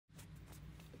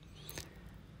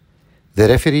The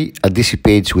referee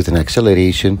anticipates with an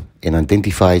acceleration and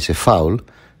identifies a foul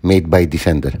made by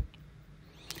defender.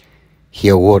 He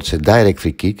awards a direct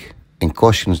free kick and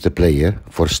cautions the player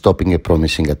for stopping a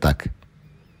promising attack.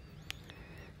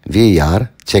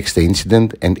 VAR checks the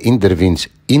incident and intervenes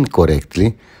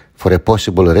incorrectly for a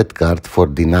possible red card for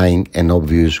denying an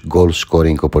obvious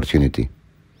goal-scoring opportunity.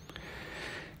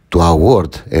 To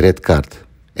award a red card,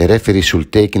 a referee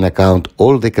should take in account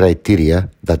all the criteria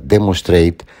that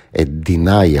demonstrate a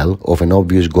denial of an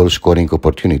obvious goal-scoring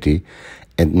opportunity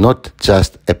and not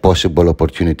just a possible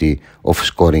opportunity of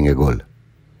scoring a goal.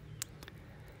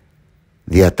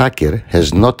 The attacker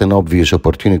has not an obvious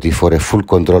opportunity for a full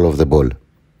control of the ball.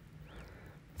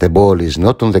 The ball is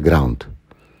not on the ground.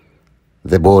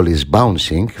 The ball is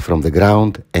bouncing from the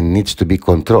ground and needs to be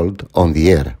controlled on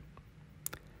the air.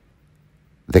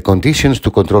 The conditions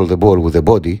to control the ball with the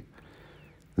body,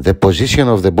 the position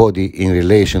of the body in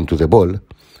relation to the ball,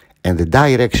 and the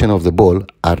direction of the ball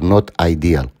are not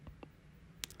ideal.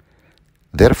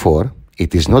 Therefore,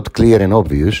 it is not clear and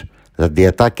obvious that the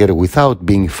attacker, without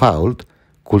being fouled,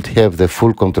 could have the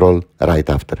full control right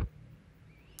after.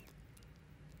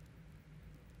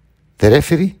 The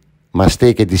referee must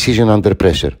take a decision under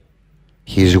pressure.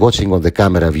 He is watching on the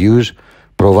camera views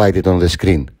provided on the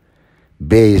screen,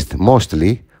 based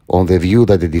mostly on the view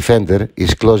that the defender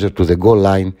is closer to the goal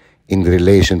line in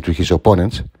relation to his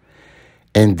opponents,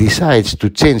 and decides to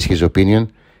change his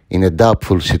opinion in a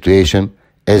doubtful situation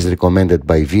as recommended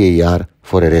by VAR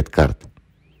for a red card.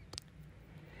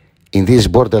 In this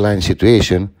borderline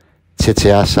situation,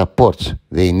 CCA supports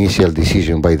the initial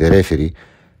decision by the referee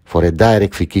for a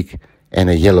direct free kick and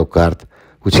a yellow card,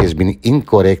 which has been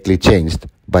incorrectly changed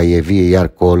by a VAR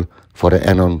call for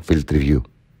an on-field review.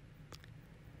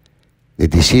 The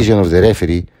decision of the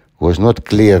referee was not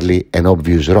clearly an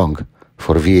obvious wrong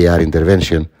for VAR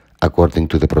intervention according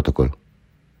to the protocol.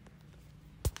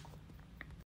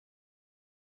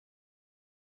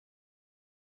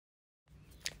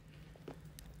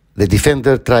 The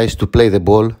defender tries to play the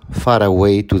ball far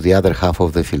away to the other half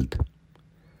of the field.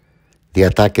 The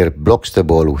attacker blocks the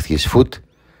ball with his foot,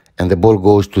 and the ball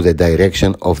goes to the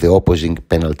direction of the opposing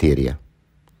penalty area.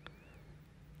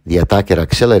 The attacker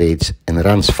accelerates and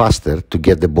runs faster to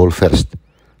get the ball first,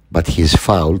 but he is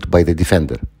fouled by the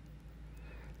defender.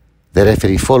 The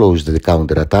referee follows the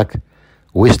counter-attack,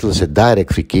 whistles a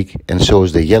direct free kick, and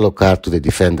shows the yellow card to the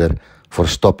defender for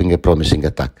stopping a promising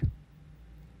attack.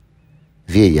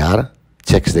 VAR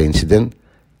checks the incident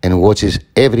and watches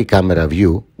every camera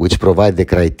view which provide the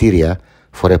criteria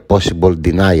for a possible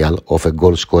denial of a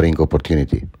goal-scoring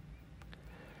opportunity.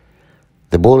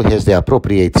 The ball has the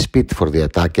appropriate speed for the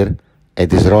attacker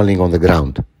and is rolling on the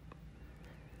ground.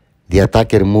 The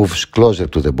attacker moves closer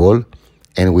to the ball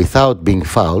and, without being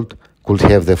fouled, could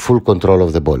have the full control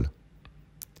of the ball.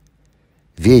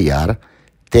 VAR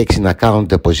takes in account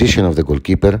the position of the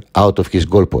goalkeeper out of his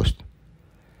goalpost,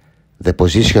 the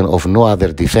position of no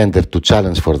other defender to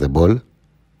challenge for the ball,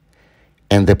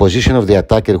 and the position of the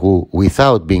attacker who,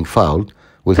 without being fouled,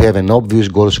 will have an obvious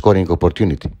goal-scoring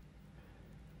opportunity,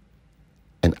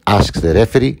 and asks the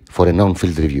referee for an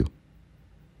on-field review.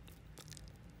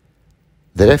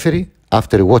 The referee,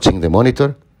 after watching the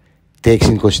monitor, takes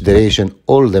in consideration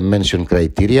all the mentioned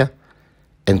criteria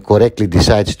and correctly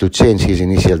decides to change his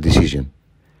initial decision.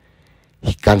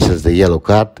 He cancels the yellow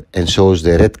card and shows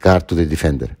the red card to the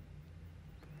defender.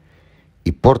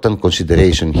 Important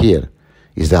consideration here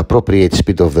is the appropriate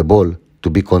speed of the ball to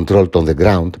be controlled on the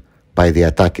ground by the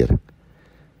attacker,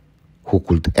 who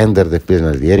could enter the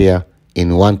penalty area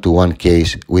in one-to-one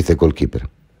case with the goalkeeper.